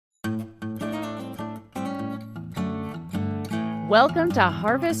Welcome to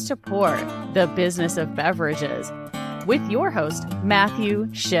Harvest to Pour, the business of beverages, with your host, Matthew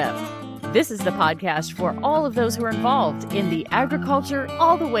Shipp. This is the podcast for all of those who are involved in the agriculture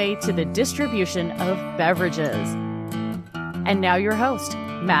all the way to the distribution of beverages. And now your host,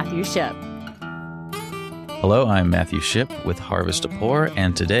 Matthew Shipp. Hello, I'm Matthew Shipp with Harvest to Pour,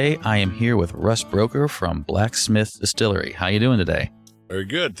 and today I am here with Russ Broker from Blacksmith Distillery. How you doing today? Very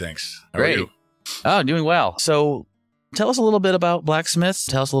good, thanks. How Great. are you? Oh, doing well. So tell us a little bit about Blacksmith.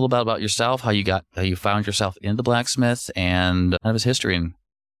 Tell us a little bit about yourself, how you found yourself into Blacksmith, and kind of his history and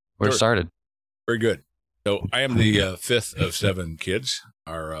where it started. Very good. So I am the fifth of seven kids.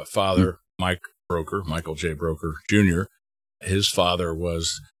 Our father, Michael J. Broker Jr., his father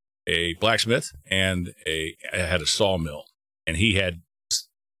was a blacksmith and had a sawmill. And he had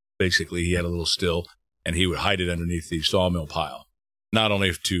a little still, and he would hide it underneath the sawmill pile, not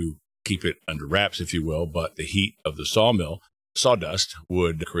only to keep it under wraps, if you will, but the heat of the sawmill, sawdust,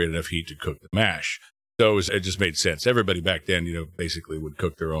 would create enough heat to cook the mash. So it just made sense. Everybody back then, basically would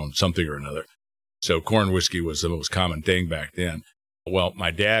cook their own something or another. So corn whiskey was the most common thing back then. Well,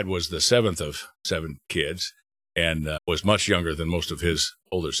 my dad was the seventh of seven kids and was much younger than most of his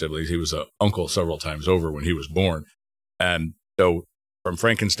older siblings. He was an uncle several times over when he was born. And so from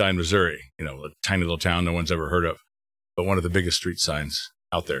Frankenstein, Missouri, a tiny little town no one's ever heard of, but one of the biggest street signs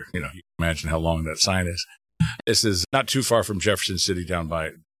out there. You can imagine how long that sign is. This is not too far from Jefferson City, down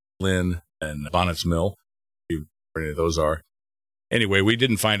by Lynn and Bonnet's Mill, where any of those are. Anyway, we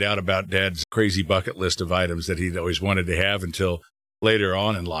didn't find out about Dad's crazy bucket list of items that he'd always wanted to have until later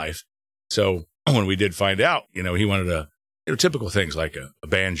on in life. So when we did find out, he wanted typical things like a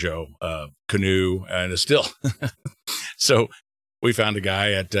banjo, a canoe, and a still. So we found a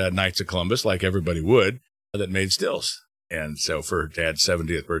guy at Knights of Columbus, like everybody would, that made stills. And so for Dad's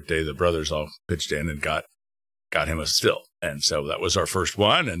 70th birthday, the brothers all pitched in and got him a still. And so that was our first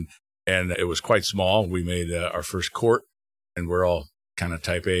one. And it was quite small. We made our first quart, and we're all kind of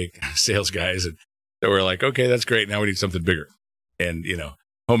type A sales guys. And so we're like, okay, that's great. Now we need something bigger. And,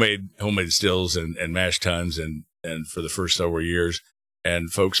 homemade stills and mash tuns and for the first several years.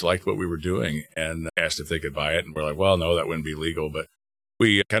 And folks liked what we were doing and asked if they could buy it. And we're like, well, no, that wouldn't be legal. But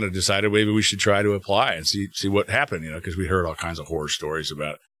we kind of decided maybe we should try to apply and see what happened, because we heard all kinds of horror stories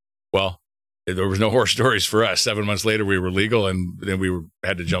about it. Well, there was no horror stories for us. 7 months later, we were legal, and then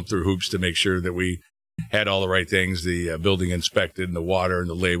had to jump through hoops to make sure that we had all the right things, the building inspected and the water and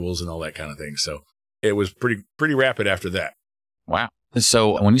the labels and all that kind of thing. So it was pretty rapid after that. Wow.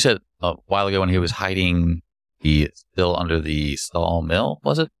 So when you said a while ago when he was hiding the still under the sawmill,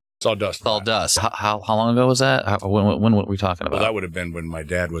 was it? Sawdust. How long ago was that? When were we talking about? Well, that would have been when my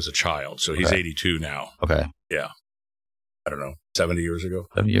dad was a child. So he's 82 now. Okay. Yeah. I don't know, 70 years ago.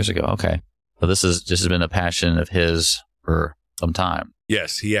 70 years ago. Okay. So this has been a passion of his for some time.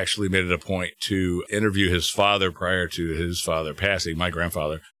 Yes. He actually made it a point to interview his father prior to his father passing, my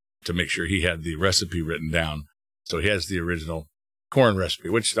grandfather, to make sure he had the recipe written down. So he has the original corn recipe,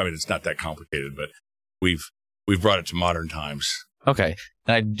 which, it's not that complicated, but we've brought it to modern times. Okay.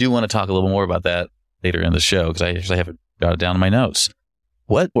 And I do want to talk a little more about that later in the show because I actually have got it down in my notes.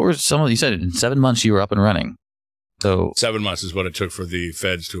 What were you said in 7 months you were up and running. So 7 months is what it took for the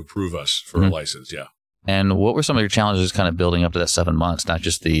feds to approve us for a license. Yeah. And what were some of your challenges kind of building up to that 7 months, not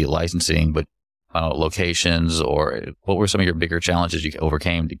just the licensing, but locations, or what were some of your bigger challenges you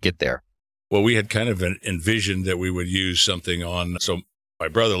overcame to get there? Well, we had kind of envisioned that we would use something so my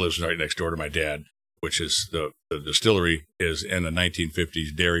brother lives right next door to my dad, which is the distillery is in a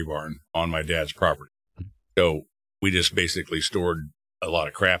 1950s dairy barn on my dad's property. So we just basically stored a lot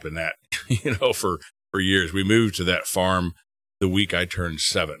of crap in that, for years. We moved to that farm the week I turned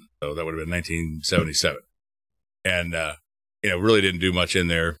 7. So that would have been 1977. And, really didn't do much in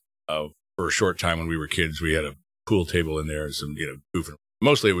there. For a short time when we were kids, we had a pool table in there and some, goofing.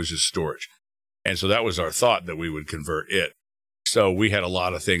 Mostly it was just storage. And so that was our thought, that we would convert it. So we had a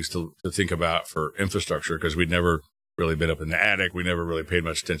lot of things to think about for infrastructure because we'd never really been up in the attic. We never really paid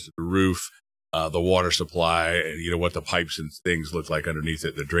much attention to the roof, the water supply, and what the pipes and things looked like underneath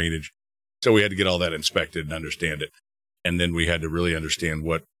it, the drainage. So we had to get all that inspected and understand it. And then we had to really understand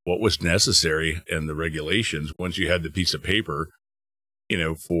what was necessary in the regulations once you had the piece of paper,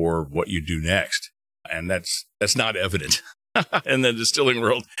 for what you do next. And that's not evident. In the distilling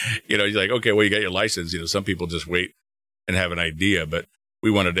world, you're like, okay, well, you got your license. Some people just wait and have an idea, but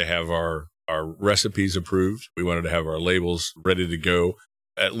we wanted to have our recipes approved. We wanted to have our labels ready to go,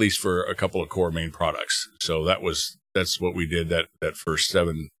 at least for a couple of core main products. So that's what we did that first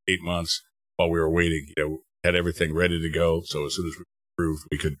 7-8 months while we were waiting, had everything ready to go. So as soon as we approved,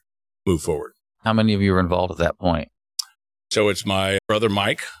 we could move forward. How many of you were involved at that point? So it's my brother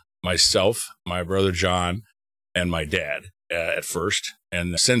Mike, myself, my brother John, and my dad at first.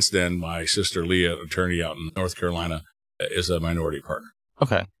 And since then, my sister Leah, attorney out in North Carolina, is a minority partner.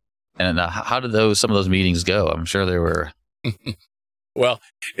 Okay. And how did some of those meetings go? I'm sure they were. Well,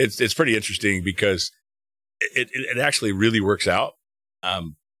 it's pretty interesting because it actually really works out.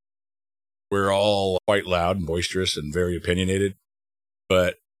 We're all quite loud and boisterous and very opinionated.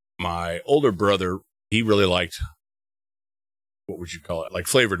 But my older brother, he really liked, what would you call it? Like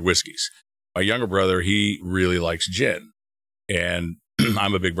flavored whiskeys. My younger brother, he really likes gin. And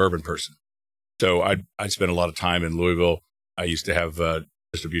I'm a big bourbon person. So I spent a lot of time in Louisville. I used to have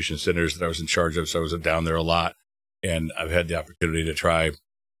distribution centers that I was in charge of. So I was down there a lot. And I've had the opportunity to try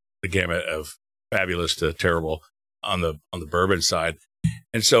the gamut of fabulous to terrible on the bourbon side.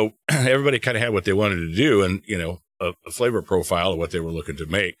 And so everybody kind of had what they wanted to do and, a flavor profile of what they were looking to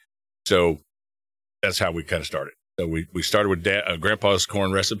make. So that's how we kind of started. So we started with Grandpa's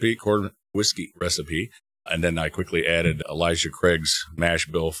corn whiskey recipe. And then I quickly added Elijah Craig's mash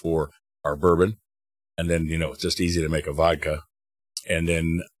bill for our bourbon. And then, it's just easy to make a vodka. And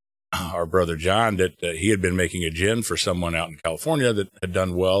then our brother John, that he had been making a gin for someone out in California that had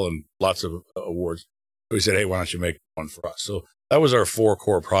done well and lots of awards. So he said, hey, why don't you make one for us? So that was our 4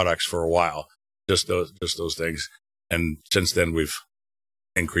 core products for a while, just those things. And since then, we've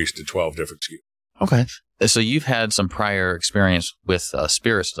increased to 12 different SKUs. Okay. So you've had some prior experience with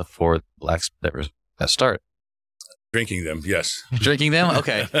spirits before Blacksmith that started. Drinking them, yes. Drinking them?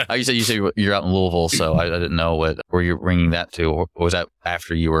 Okay. You said you're out in Louisville, so I didn't know where you're bringing that to. Or was that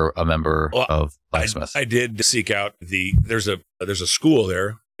after you were a member of Blacksmith? I did seek out there's a school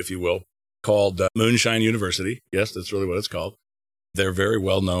there, if you will, called Moonshine University. Yes, that's really what it's called. They're very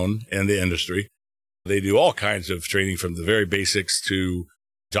well known in the industry. They do all kinds of training from the very basics to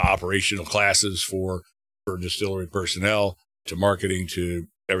operational classes for distillery personnel to marketing to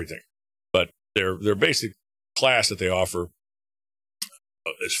everything. But their basic class that they offer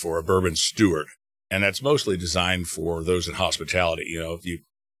is for a bourbon steward. And that's mostly designed for those in hospitality. If you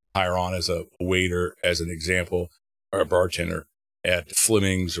hire on as a waiter, as an example, or a bartender at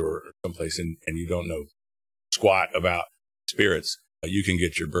Fleming's or someplace and you don't know squat about spirits, you can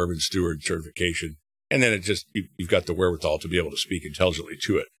get your bourbon steward certification. And then you've got the wherewithal to be able to speak intelligently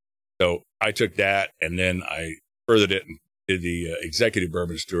to it. So I took that and then I furthered it and did the executive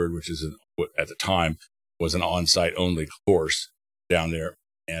bourbon steward, which is at the time was an on-site only course down there.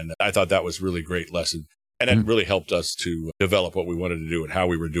 And I thought that was a really great lesson. And it really helped us to develop what we wanted to do and how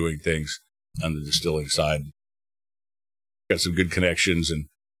we were doing things on the distilling side. Got some good connections and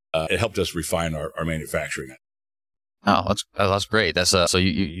it helped us refine our manufacturing. Oh, that's great. That's so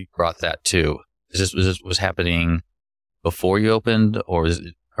you brought that too. Was happening before you opened, or is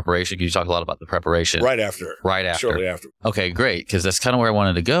it preparation? Can you talk a lot about the preparation? Right after. Shortly after. Okay, great. Because that's kind of where I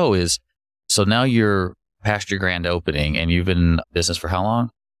wanted to go is, so now you're past your grand opening and you've been in business for how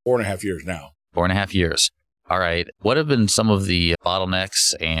long? 4.5 years now. 4.5 years. All right. What have been some of the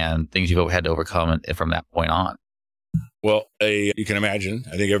bottlenecks and things you've had to overcome from that point on? Well, you can imagine,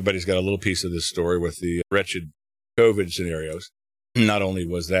 I think everybody's got a little piece of this story with the wretched COVID scenarios. Not only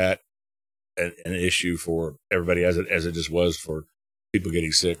was that an issue for everybody as it just was for people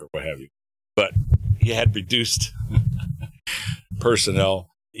getting sick or what have you, but you had reduced personnel.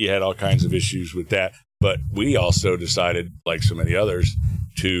 You had all kinds of issues with that. But we also decided, like so many others,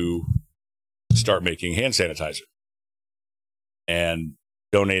 to start making hand sanitizer and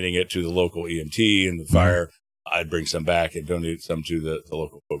donating it to the local EMT and the fire. I'd bring some back and donate some to the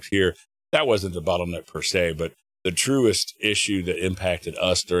local folks here. That wasn't the bottleneck per se, but the truest issue that impacted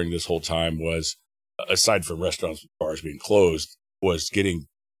us during this whole time was, aside from restaurants and bars being closed, was getting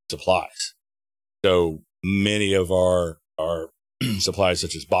supplies. So many of our supplies,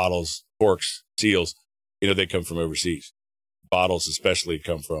 such as bottles, corks, seals, they come from overseas. Bottles especially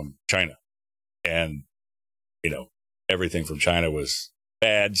come from China. And, everything from China was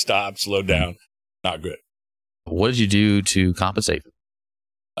bad, stopped, slowed down, not good. What did you do to compensate?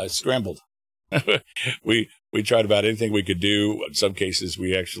 I scrambled. We tried about anything we could do. In some cases,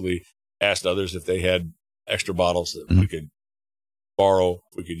 we actually asked others if they had extra bottles that we could borrow,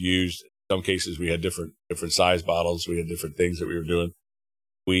 we could use. In some cases, we had different size bottles. We had different things that we were doing.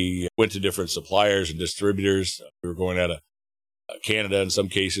 We went to different suppliers and distributors. We were going out of Canada in some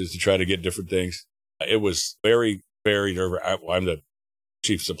cases to try to get different things. It was very, very nervous. I'm the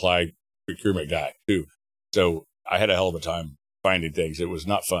chief supply procurement guy too. So I had a hell of a time finding things. It was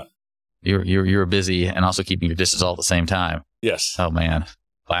not fun. You were busy and also keeping your distance all at the same time. Yes. Oh, man.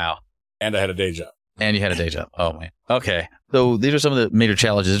 Wow. And I had a day job. And you had a day job. Oh, man. Okay. So these are some of the major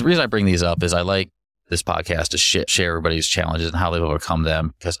challenges. The reason I bring these up is I like this podcast to share everybody's challenges and how they've overcome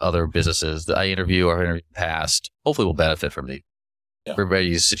them, because other businesses that I interview or have interviewed in the past hopefully will benefit from these. Yeah.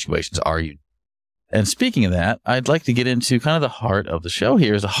 Everybody's situations are unique. And speaking of that, I'd like to get into kind of the heart of the show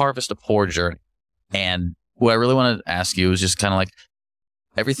here is the harvest to pour journey. And what I really want to ask you is just kind of like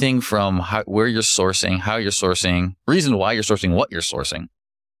everything from where you're sourcing, how you're sourcing, reason why you're sourcing, what you're sourcing,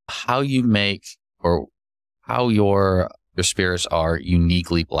 how you make or how your spirits are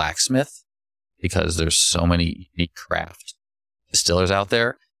uniquely Blacksmith, because there's so many unique craft distillers out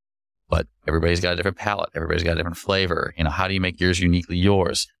there, but everybody's got a different palate. Everybody's got a different flavor. You know, how do you make yours uniquely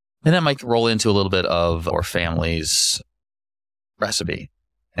yours? And that might roll into a little bit of our family's recipe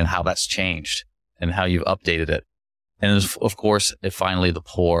and how that's changed and how you've updated it. And of course, finally, the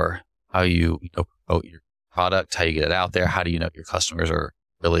pour, how you promote your product, how you get it out there, how do you know your customers are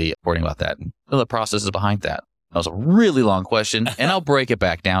really reporting about that, and the processes behind that. That was a really long question, and I'll break it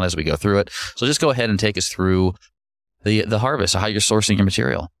back down as we go through it. So just go ahead and take us through the harvest, how you're sourcing your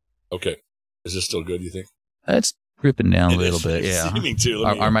material. Okay. Is this still good, you think? It's dripping down a little bit, yeah. Me too.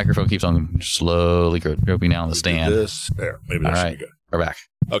 Our microphone keeps on slowly dripping down on the stand. There, maybe that should be good. We're back.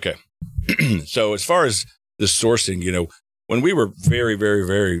 Okay. So as far as the sourcing, when we were very, very,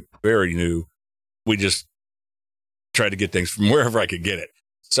 very, very new, we just tried to get things from wherever I could get it.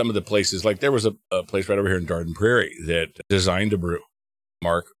 Some of the places, like there was a place right over here in Garden Prairie that designed a brew.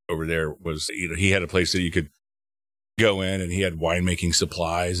 Mark over there was, he had a place that you could go in, and he had winemaking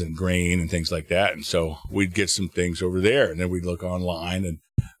supplies and grain and things like that. And so we'd get some things over there, and then we'd look online. And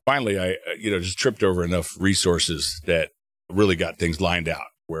finally, I just tripped over enough resources that really got things lined out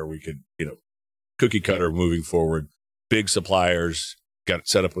where we could, cookie cutter moving forward, big suppliers, got it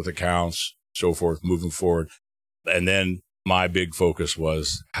set up with accounts, so forth, moving forward. And then my big focus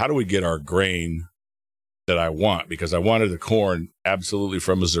was, how do we get our grain that I want? Because I wanted the corn absolutely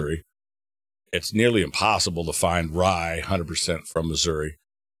from Missouri. It's nearly impossible to find rye 100% from Missouri,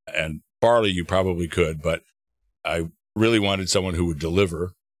 and barley you probably could, but I really wanted someone who would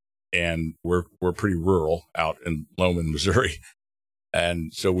deliver. And we're pretty rural out in Lohman, Missouri.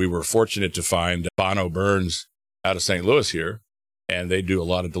 And so we were fortunate to find Bono Burns out of St. Louis here, and they do a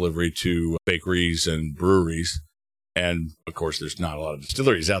lot of delivery to bakeries and breweries. And of course, there's not a lot of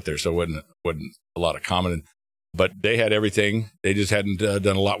distilleries out there, so it wasn't a lot of common. But they had everything. They just hadn't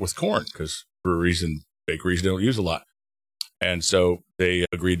done a lot with corn because breweries and bakeries don't use a lot. And so they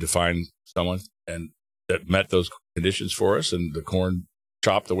agreed to find someone that met those conditions for us, and the corn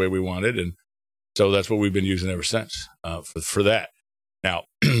chopped the way we wanted. And so that's what we've been using ever since for that. Now,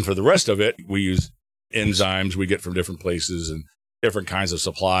 for the rest of it, we use enzymes we get from different places and different kinds of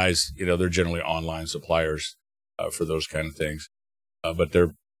supplies. They're generally online suppliers for those kind of things, but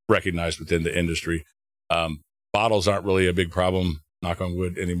they're recognized within the industry. Bottles aren't really a big problem, knock on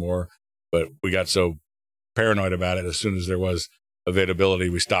wood, anymore, but we got so paranoid about it. As soon as there was availability,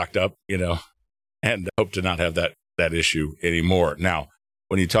 we stocked up, and hope to not have that issue anymore. Now,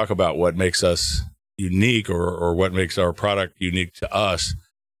 when you talk about what makes us unique or what makes our product unique to us,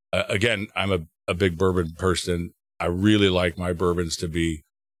 again, I'm a big bourbon person. I really like my bourbons to be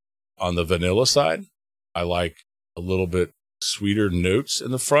on the vanilla side. I like a little bit sweeter notes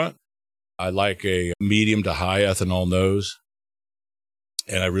in the front. I like a medium to high ethanol nose.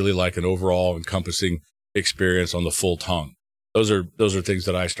 And I really like an overall encompassing experience on the full tongue. Those are things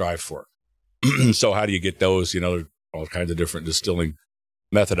that I strive for. So how do you get those? There's all kinds of different distilling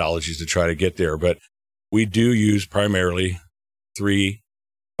methodologies to try to get there. But we do use primarily 3,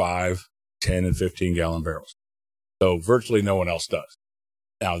 5, 10, and 15 gallon barrels. So virtually no one else does.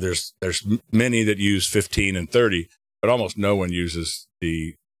 Now, there's many that use 15 and 30, but almost no one uses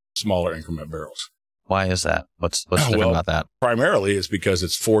the smaller increment barrels. Why is that? What's different about that? Primarily, it's because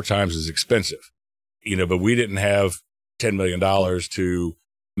it's 4 times as expensive. But we didn't have $10 million to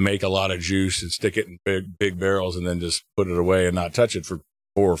make a lot of juice and stick it in big barrels and then just put it away and not touch it for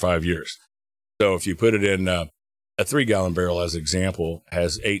 4 or 5 years. So if you put it in a 3 gallon barrel, as an example,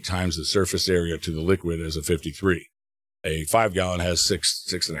 has 8 times the surface area to the liquid as a 53. A 5 gallon has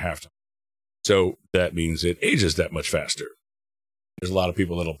 6.5 times. So that means it ages that much faster. There's a lot of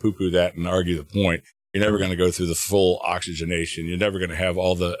people that'll poo-poo that and argue the point. You're never going to go through the full oxygenation. You're never going to have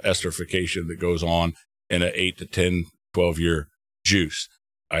all the esterification that goes on in an 8 to 10, 12 year juice.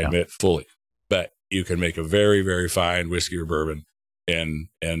 I admit fully, but you can make a very, very fine whiskey or bourbon in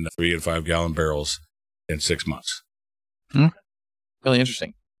 3 and 5 gallon barrels in 6 months. Really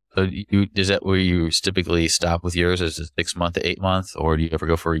interesting. So is that where you typically stop with yours? Is it 6 month to 8 month, or do you ever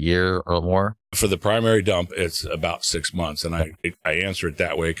go for a year or more? For the primary dump, it's about 6 months. And I answer it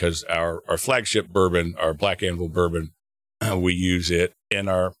that way because our flagship bourbon, our Black Anvil bourbon, We use it in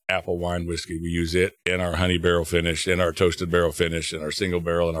our apple wine whiskey. We use it in our honey barrel finish, in our toasted barrel finish, in our single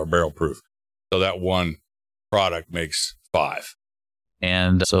barrel, and our barrel proof. So that one product makes 5.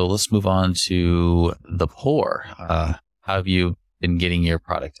 And so let's move on to the pour. How have you been getting your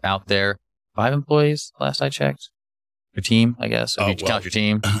product out there? 5 employees, last I checked. Your team, I guess. If you count your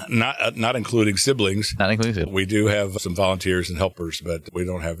team, not including siblings. Not including siblings. We do have some volunteers and helpers, but we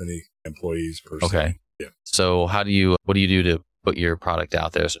don't have any employees per se. Okay. Yeah. So what do you do to put your product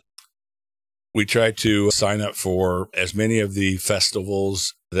out there? We try to sign up for as many of the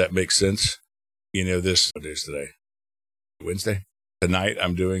festivals that make sense. What day is today? Wednesday. Tonight,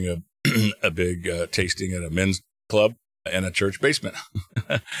 I'm doing a big tasting at a men's club in a church basement.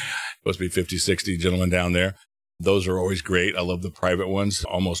 Supposed to be 50, 60 gentlemen down there. Those are always great. I love the private ones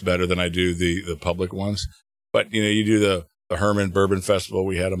almost better than I do the public ones. But, you do the Herman Bourbon Festival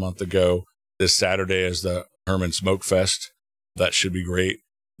we had a month ago. This Saturday is the Herman Smoke Fest. That should be great.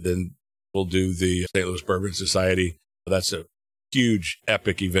 Then we'll do the St. Louis Bourbon Society. That's a huge,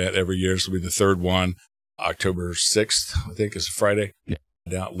 epic event every year. This will be the 3rd one. October 6th, I think, is a Friday,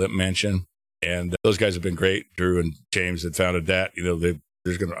 down at Limp Mansion. And those guys have been great. Drew and James had founded that.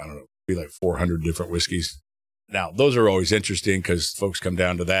 There's going to, be like 400 different whiskeys. Now, those are always interesting because folks come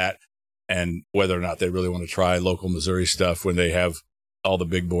down to that and whether or not they really want to try local Missouri stuff when they have all the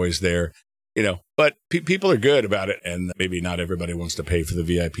big boys there, But people are good about it, and maybe not everybody wants to pay for the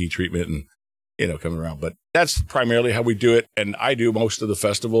VIP treatment and, coming around. But that's primarily how we do it. And I do most of the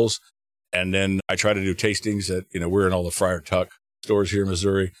festivals. And then I try to do tastings at, we're in all the Friar Tuck stores here in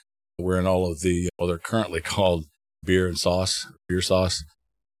Missouri. We're in all of they're currently called Beer Sauce.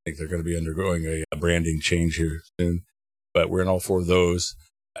 I think they're going to be undergoing a branding change here soon. But we're in all 4 of those.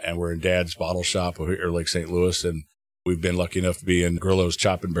 And we're in Dad's Bottle Shop over here in Lake St. Louis. And we've been lucky enough to be in Grillo's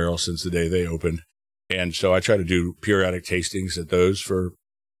Chop and Barrel since the day they opened. And so I try to do periodic tastings at those for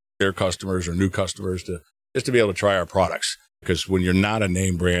their customers or new customers just to be able to try our products. Because when you're not a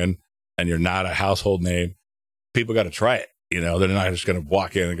name brand and you're not a household name, people got to try it. They're not just going to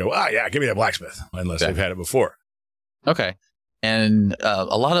walk in and go, yeah, give me that Blacksmith, unless they've had it before. Okay. And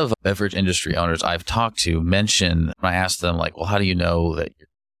a lot of beverage industry owners I've talked to mention, when I ask them, like, well, how do you know that your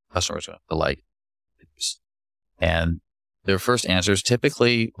customers are going to like it? And their first answer is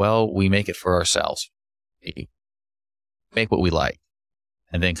typically, well, we make it for ourselves. We make what we like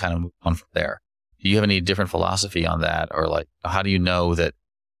and then kind of move on from there. Do you have any different philosophy on that? Or like, how do you know that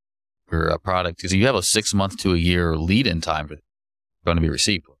your product, because you have a 6-month to a year lead in time for going to be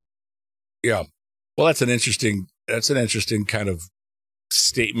received? Yeah. Well, that's an interesting kind of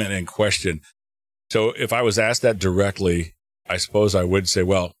statement and question. So if I was asked that directly, I suppose I would say,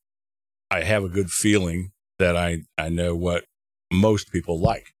 well, I have a good feeling that I know what most people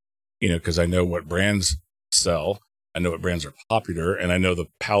like, because I know what brands sell. I know what brands are popular, and I know the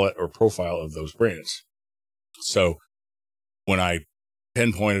palette or profile of those brands. So when I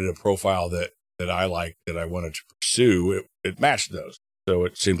pinpointed a profile that I liked, that I wanted to pursue, it matched those. So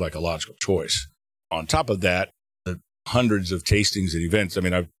it seemed like a logical choice. On top of that, the hundreds of tastings and events. I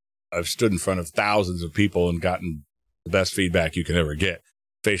mean, I've stood in front of thousands of people and gotten the best feedback you can ever get.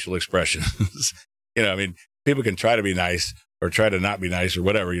 Facial expressions. People can try to be nice or try to not be nice or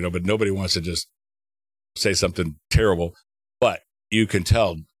whatever, but nobody wants to just say something terrible. But you can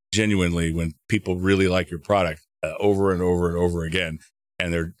tell genuinely when people really like your product over and over and over again.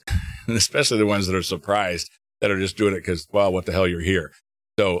 And they're, especially the ones that are surprised that are just doing it because, well, what the hell, you're here.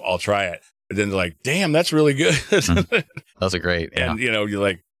 So I'll try it. But then they're like, damn, that's really good. Those are great. Yeah. And, you're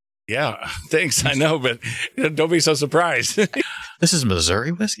like, yeah, thanks. I know, but don't be so surprised. This is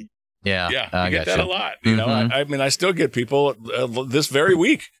Missouri whiskey? Yeah. Yeah. I get that a lot. I still get people this very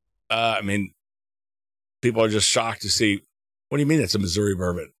week. People are just shocked to see, what do you mean it's a Missouri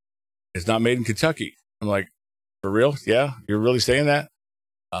bourbon? It's not made in Kentucky. I'm like, for real? Yeah. You're really saying that?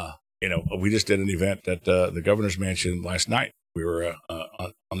 We just did an event at the governor's mansion last night. We were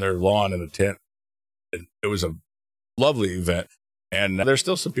on their lawn in a tent. And it was a lovely event. And there's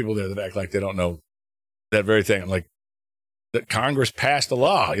still some people there that act like they don't know that very thing. I'm like, that Congress passed a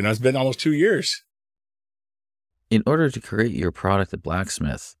law. It's been almost 2 years. In order to create your product at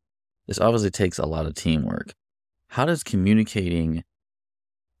Blacksmith, this obviously takes a lot of teamwork. How does communicating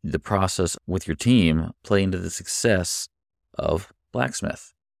the process with your team play into the success of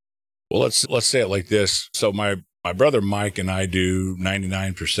Blacksmith? Well, let's say it like this. So my brother Mike and I do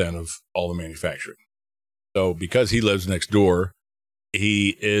 99% of all the manufacturing. So because he lives next door,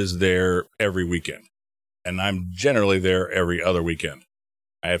 he is there every weekend. And I'm generally there every other weekend.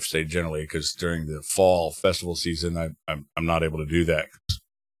 I have to say generally because during the fall festival season, I'm not able to do that.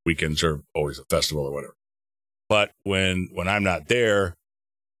 Weekends are always a festival or whatever. But when I'm not there,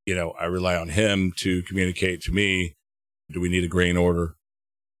 I rely on him to communicate to me, do we need a grain order?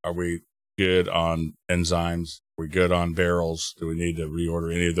 Are we good on enzymes? Are we good on barrels? Do we need to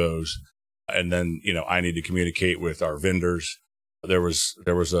reorder any of those? And then, I need to communicate with our vendors. There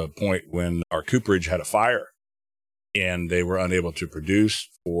was a point when our cooperage had a fire and they were unable to produce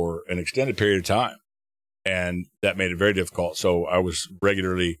for an extended period of time. And that made it very difficult. So I was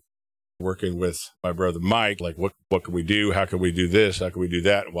regularly working with my brother Mike, like what can we do? How can we do this? How can we do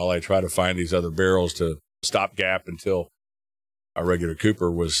that? While I try to find these other barrels to stopgap until our regular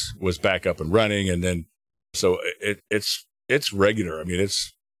cooper was back up and running. And then, so it's regular. I mean,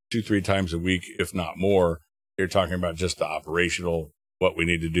 it's 2-3 times a week, if not more. You're talking about just the operational, what we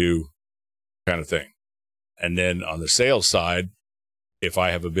need to do kind of thing. And then on the sales side, if I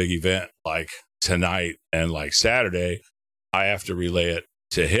have a big event like tonight and like Saturday, I have to relay it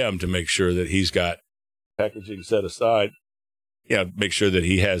to him to make sure that he's got packaging set aside, make sure that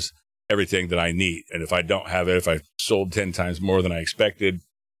he has everything that I need. And if I don't have it, if I sold 10 times more than I expected,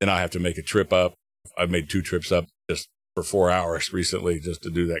 then I have to make a trip up. I've made 2 trips up just for 4 hours recently just to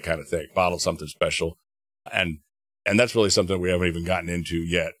do that kind of thing, bottle something special. And that's really something we haven't even gotten into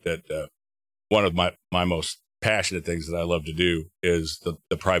yet. That one of my most passionate things that I love to do is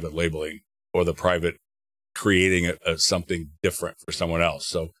the private labeling or the private creating something different for someone else.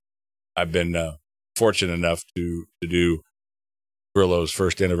 So I've been fortunate enough to do Grillo's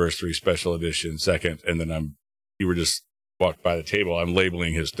first anniversary special edition, second, and then you were just walked by the table. I'm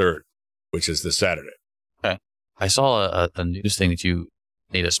labeling his third, which is this Saturday. Okay. I saw a news thing that you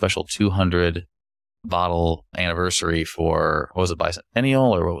made a special 200 bottle anniversary for, what was it,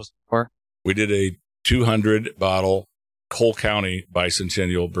 bicentennial or what was it for? We did a 200 bottle Cole County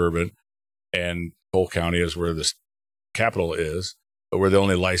bicentennial bourbon, and Cole County is where the capital is, but we're the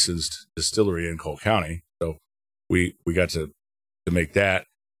only licensed distillery in Cole County. So we got to make that.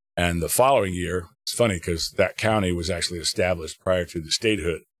 And the following year, it's funny because that county was actually established prior to the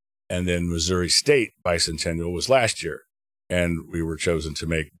statehood. And then Missouri State bicentennial was last year. And we were chosen to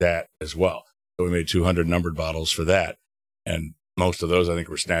make that as well. So we made 200 numbered bottles for that. And most of those, I think,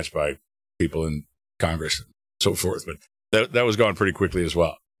 were snatched by people in Congress and so forth. But that was going pretty quickly as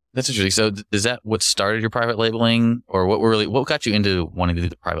well. That's interesting. So is that what started your private labeling, or what got you into wanting to do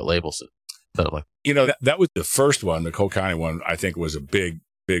the private labels? That was the first one. The Cole County one, I think, was a big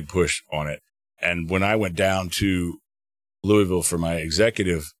push on it. And when I went down to Louisville for my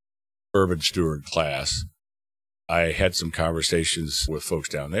executive bourbon steward class, I had some conversations with folks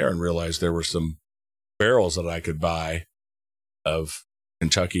down there and realized there were some barrels that I could buy of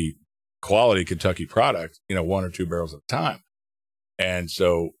quality Kentucky product, 1 or 2 barrels at a time. And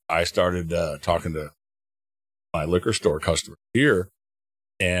so I started talking to my liquor store customers here,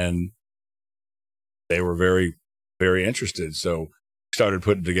 and they were very, very interested. So started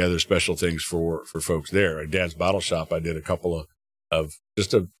putting together special things for folks there. At Dad's Bottle Shop, I did a couple of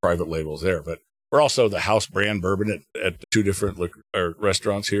just private labels there. But we're also the house brand bourbon at 2 different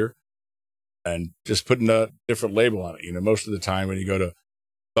restaurants here, and just putting a different label on it. Most of the time when you go to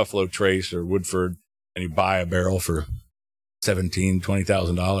Buffalo Trace or Woodford and you buy a barrel for $17,000,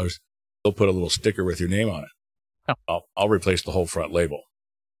 $20,000, they'll put a little sticker with your name on it. Oh. I'll replace the whole front label,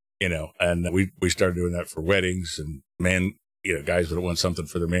 and we started doing that for weddings and guys that want something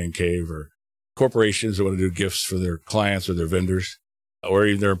for their man cave, or corporations that want to do gifts for their clients or their vendors or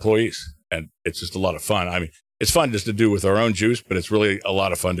even their employees. And it's just a lot of fun. I mean, it's fun just to do with our own juice, but it's really a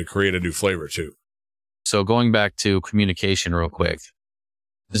lot of fun to create a new flavor too. So going back to communication real quick,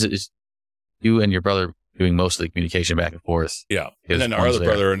 is you and your brother doing most of the communication back and forth? Yeah. And then our other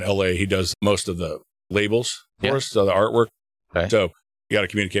brother in LA, he does most of the labels for us, so the artwork. Okay. So you got to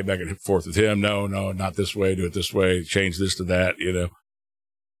communicate back and forth with him. No, not this way. Do it this way. Change this to that,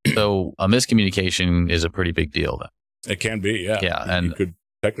 So a miscommunication is a pretty big deal then. It can be, yeah. Yeah. And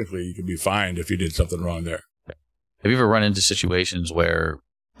you could be fined if you did something wrong there. Have you ever run into situations where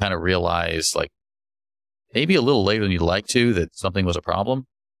you kind of realize, like, maybe a little later than you'd like to, that something was a problem?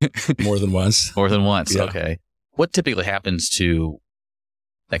 More than once. More than once. Yeah. Okay. What typically happens to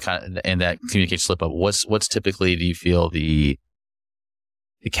that kind of, and that communication slip up? What's typically, do you feel, the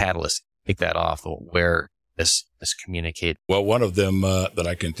catalyst? Take that off, where this communicate. Well, one of them that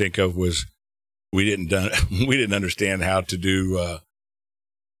I can think of was we didn't understand how to do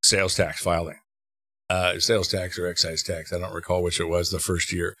sales tax filing, sales tax or excise tax. I don't recall which it was the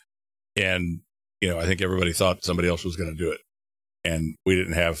first year, and I think everybody thought somebody else was going to do it. And we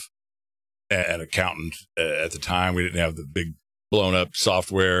didn't have an accountant at the time. We didn't have the big blown up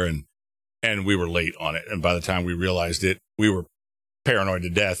software, and we were late on it. And by the time we realized it, we were paranoid to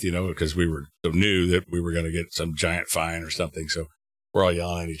death, because we were so new that we were going to get some giant fine or something. So we're all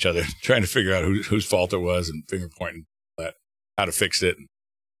yelling at each other, trying to figure out whose fault it was and finger pointing at how to fix it.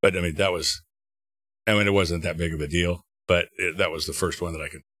 But it wasn't that big of a deal, but that was the first one that I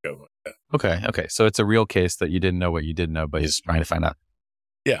could go with. Okay. So it's a real case that you didn't know what you didn't know, but you're just trying to find out.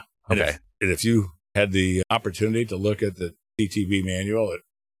 Yeah. Okay. And if you had the opportunity to look at the TTB manual, it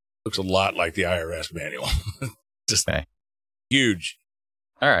looks a lot like the IRS manual. Just huge.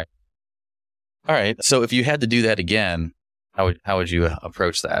 All right. So if you had to do that again, how would you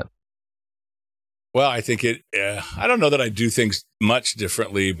approach that? Well, I think I don't know that I do things much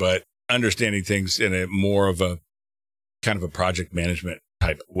differently, but understanding things in a more of a kind of a project management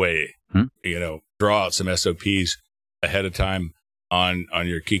type way, draw out some SOPs ahead of time on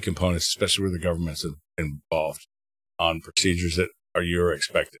your key components, especially where the government's involved, on procedures that you're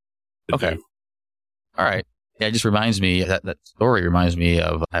expected to do. All right. Yeah, it just reminds me, that story reminds me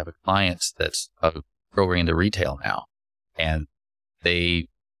of, I have a client that's growing into retail now, and they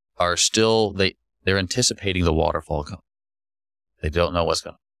are still, they're anticipating the waterfall coming. They don't know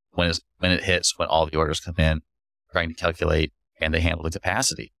when it hits, when all the orders come in, trying to calculate, and they handle the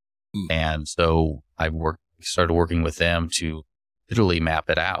capacity. And so I started working with them to literally map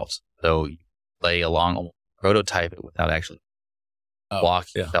it out. So you lay along, prototype it without actually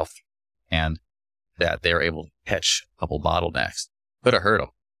walking yourself, and that they're able to catch a couple bottlenecks. Could have hurt them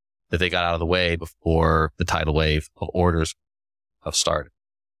that they got out of the way before the tidal wave of orders have started.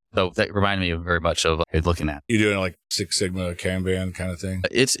 So that reminded me very much of looking at. You doing like Six Sigma, Kanban kind of thing?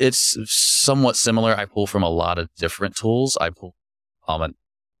 It's somewhat similar. I pull from a lot of different tools. I pull from an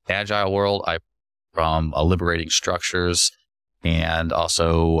agile world. From liberating structures, and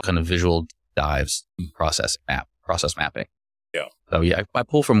also kind of visual dives, process mapping. Yeah. So I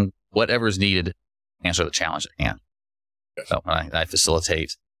pull from whatever's needed to answer the challenge at hand. Yes. So I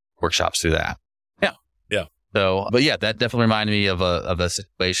facilitate workshops through that. Yeah. Yeah. So, but yeah, that definitely reminded me of a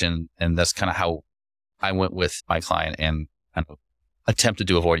situation, and that's kind of how I went with my client and kind of attempted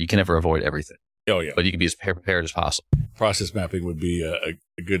to avoid. You can never avoid everything. Oh yeah. But you can be as prepared as possible. Process mapping would be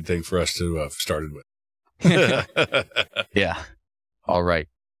a good thing for us to have started with. Yeah. All right.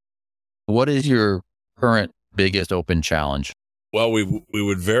 What is your current biggest open challenge? Well, we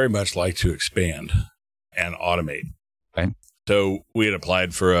would very much like to expand and automate. Okay. So we had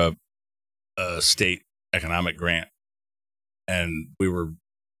applied for a state economic grant, and we were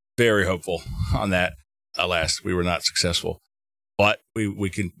very hopeful on that. Alas, we were not successful, but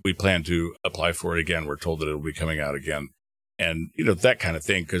we plan to apply for it again. We're told that it'll be coming out again, and that kind of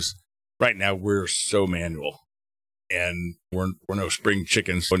thing. Because right now we're so manual, and we're no spring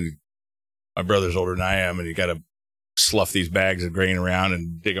chickens. When my brother's older than I am, and you got to slough these bags of grain around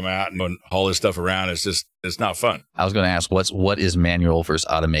and dig them out and haul this stuff around. It's not fun. I was going to ask, what is manual versus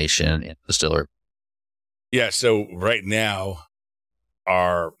automation in Distillery? Yeah. So right now,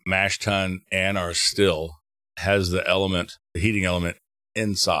 our mash tun and our still has the heating element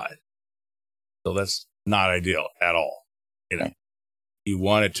inside. So that's not ideal at all. You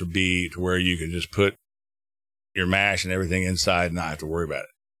want it to be to where you can just put your mash and everything inside and not have to worry about it.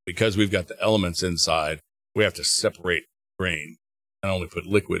 Because we've got the elements inside, we have to separate grain and only put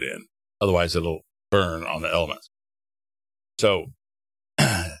liquid in. Otherwise, it'll burn on the elements. So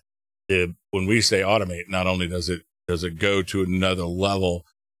when we say automate, not only does it go to another level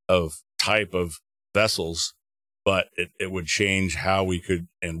of type of vessels, but it would change how we could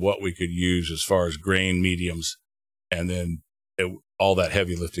and what we could use as far as grain mediums. And then all that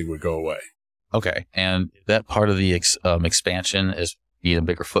heavy lifting would go away. Okay. And that part of the expansion is need a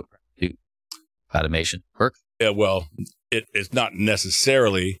bigger footprint. Automation work? Yeah, well, it's not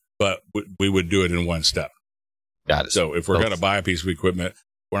necessarily, but we would do it in one step. Got it. So if we're going to buy a piece of equipment,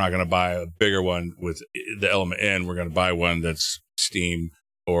 we're not going to buy a bigger one with the element in. We're going to buy one that's steam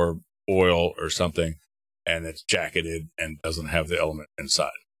or oil or something, and it's jacketed and doesn't have the element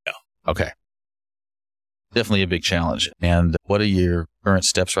inside. Yeah. Okay. Definitely a big challenge. And what are your current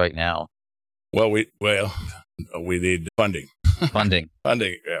steps right now? Well, we need funding. Funding.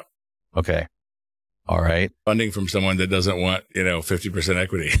 Funding, yeah. Okay. All right. Funding from someone that doesn't want, 50%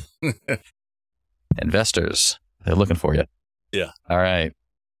 equity. Investors, they're looking for you. Yeah. All right.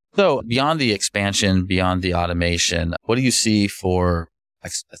 So beyond the expansion, beyond the automation, what do you see for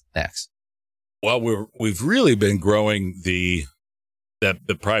next? Well, we've really been growing the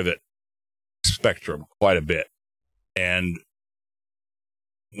private spectrum quite a bit. And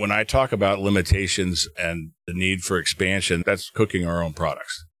when I talk about limitations and the need for expansion, that's cooking our own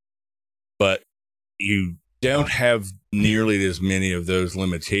products. But you don't have nearly as many of those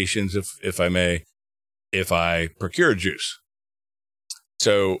limitations, if I may, if I procure juice.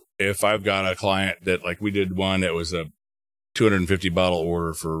 So if I've got a client that, like, we did one, it was a 250 bottle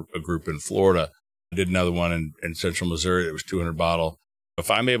order for a group in Florida. I did another one in central Missouri. It was 200 bottle. If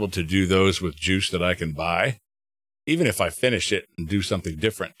I'm able to do those with juice that I can buy, even if I finish it and do something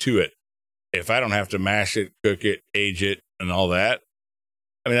different to it, if I don't have to mash it, cook it, age it, and all that,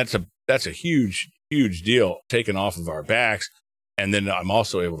 I mean, that's a huge, huge deal taken off of our backs. And then I'm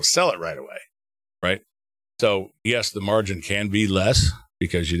also able to sell it right away, right? So yes, the margin can be less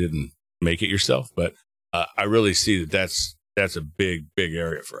because you didn't make it yourself, but I really see that's a big, big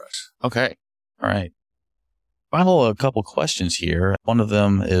area for us. Okay. All right. Final a couple questions here. One of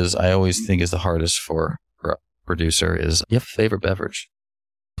them is I always think is the hardest for a producer is, you have a favorite beverage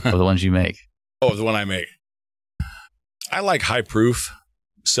of the ones you make? Oh, the one I make. I like high proof.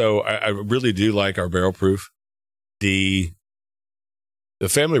 So I really do like our barrel proof. The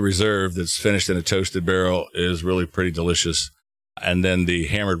Family Reserve that's finished in a toasted barrel is really pretty delicious. And then the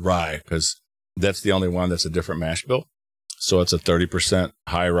hammered rye, because that's the only one that's a different mash bill. So it's a 30%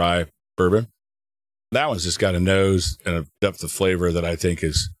 high rye bourbon. That one's just got a nose and a depth of flavor that I think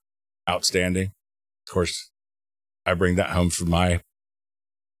is outstanding. Of course, I bring that home for my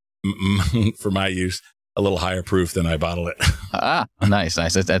use, a little higher proof than I bottle it. Nice.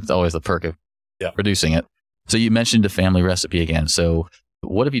 That's always the perk of producing it. So you mentioned a family recipe again. So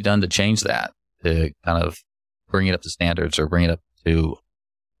what have you done to change that, to kind of bring it up to standards or bring it up to,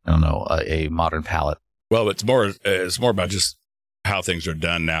 I don't know, a modern palate? Well, it's more about just how things are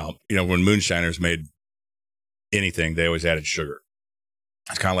done now. You know, when moonshiners made anything, they always added sugar.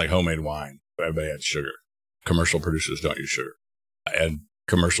 It's kind of like homemade wine. Everybody adds sugar. Commercial producers don't use sugar. And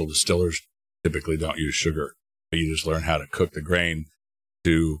commercial distillers typically don't use sugar. You just learn how to cook the grain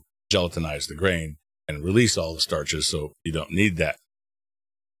to gelatinize the grain and release all the starches, so you don't need that.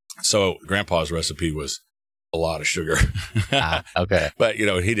 So Grandpa's recipe was a lot of sugar. Okay. But, you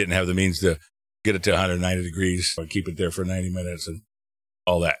know, he didn't have the means to get it to 190 degrees or keep it there for 90 minutes and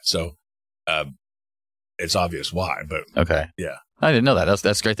all that. So it's obvious why, but okay. Yeah. I didn't know that.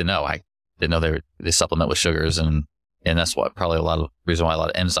 That's great to know. I didn't know they supplement with sugars, and that's what probably a lot of reason why a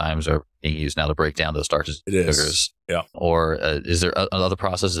lot of enzymes are being used now to break down those starches and sugars. Yeah. Or is there other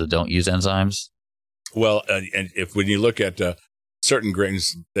processes that don't use enzymes? Well, and when you look at certain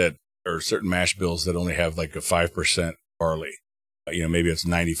grains that or certain mash bills that only have like a 5% barley, you know, maybe it's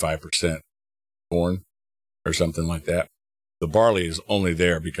 95% corn or something like that. The barley is only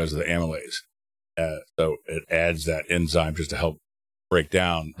there because of the amylase. So it adds that enzyme just to help break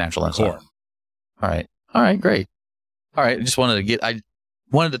down natural enzyme. Corn. All right, great. All right, I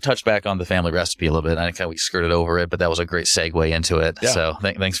wanted to touch back on the family recipe a little bit. I kind of skirted over it, but that was a great segue into it. Yeah. So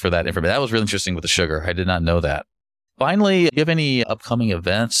thanks for that information. That was really interesting with the sugar. I did not know that. Finally, do you have any upcoming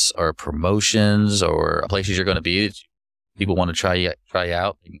events or promotions or places you're going to be that people want to try you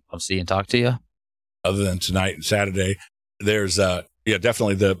out and come see and talk to you? Other than tonight and Saturday, there's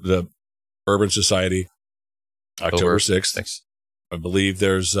definitely the Bourbon Society, October 6th. I believe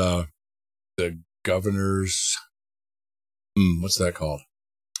there's the governor's, what's that called?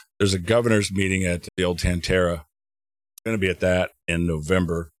 There's a governor's meeting at the old Tantera. I'm going to be at that in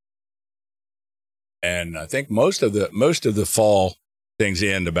November. And I think most of the fall things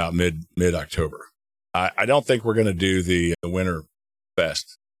end about mid-October. I don't think we're going to do the Winter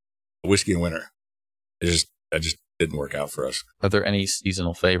Fest, Whiskey and Winter. It just didn't work out for us. Are there any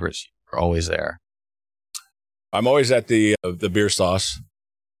seasonal favorites? You're always there. I'm always at the beer sauce.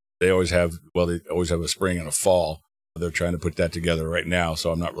 They always have a spring and a fall. They're trying to put that together right now,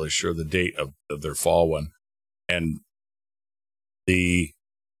 so I'm not really sure the date of their fall one. And the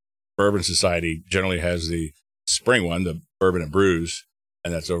Bourbon Society generally has the spring one, the Bourbon and Brews,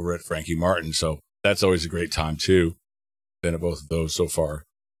 and that's over at Frankie Martin. So that's always a great time too. Been at both of those so far,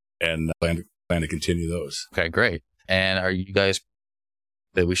 and plan to continue those. Okay, great. And are you guys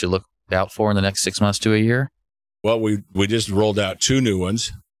that we should look out for in the next 6 months to a year? Well, we just rolled out 2 new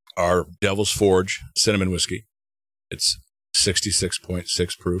ones. Our Devil's Forge cinnamon whiskey. It's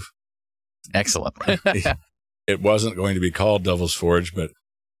 66.6 proof. Excellent. It wasn't going to be called Devil's Forge, but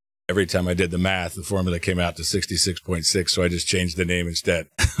every time I did the math, the formula came out to 66.6, so I just changed the name instead.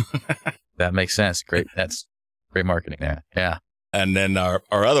 That makes sense. Great. That's great marketing there. Yeah. And then our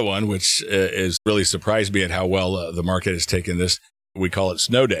other one, which is really surprised me at how well the market has taken this, we call it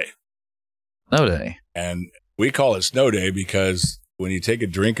Snow Day. Snow Day. And we call it Snow Day because when you take a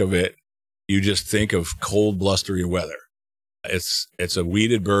drink of it, you just think of cold, blustery weather. It's a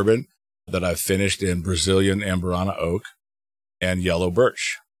wheated bourbon that I've finished in Brazilian Amburana oak and yellow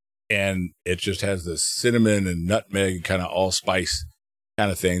birch. And it just has the cinnamon and nutmeg kind of allspice kind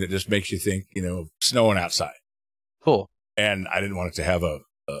of thing that just makes you think, snowing outside. Cool. And I didn't want it to have a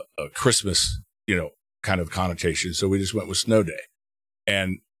Christmas, kind of connotation. So we just went with Snow Day.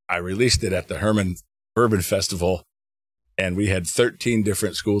 And I released it at the Herman Bourbon Festival. And we had 13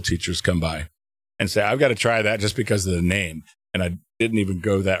 different school teachers come by and say, I've got to try that just because of the name. And I didn't even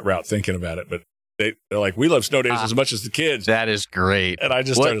go that route thinking about it. But they're like, we love snow days as much as the kids. That is great. And I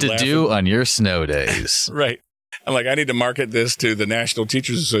just what started to laughing. do on your snow days. Right. I'm like, I need to market this to the National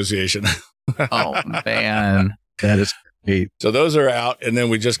Teachers Association. Oh, man. That is great. So those are out. And then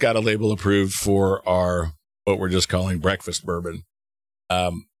we just got a label approved for our, what we're just calling breakfast bourbon,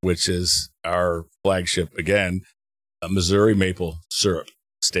 which is our flagship, again, a Missouri maple syrup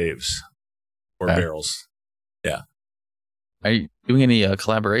staves or barrels. Yeah. Are you doing any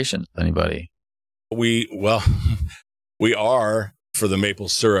collaboration with anybody? We are for the maple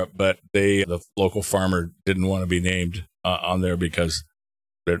syrup, but the local farmer didn't want to be named on there because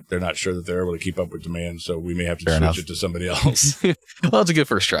they're not sure that they're able to keep up with demand. So we may have to switch it to somebody else. Well, that's a good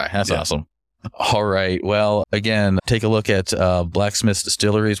first try. That's awesome. All right. Well, again, take a look at Blacksmith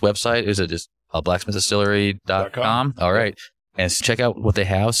Distillery's website. Is it just blacksmithdistillery.com? All right. And check out what they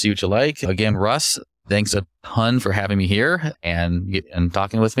have, see what you like. Again, Russ, thanks a ton for having me here and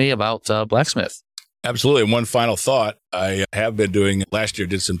talking with me about Blacksmith. Absolutely. And one final thought, I have been doing, last year,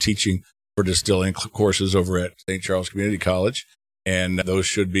 did some teaching for distilling courses over at St. Charles Community College. And those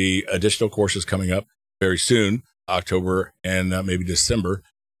should be additional courses coming up very soon, October and maybe December,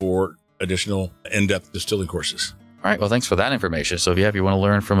 for additional in-depth distilling courses. All right. Well, thanks for that information. So if you want to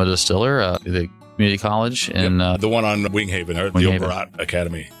learn from a distiller, the community college and the one on Winghaven, or the Oberat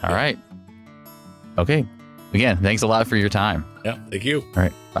Academy. All right. Okay. Again, thanks a lot for your time. Yeah. Thank you. All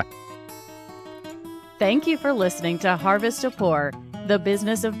right. Bye. Thank you for listening to Harvest to Pour, the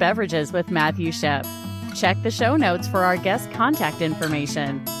business of beverages with Matthew Shipp. Check the show notes for our guest contact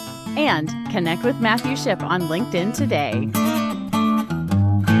information and connect with Matthew Shipp on LinkedIn today.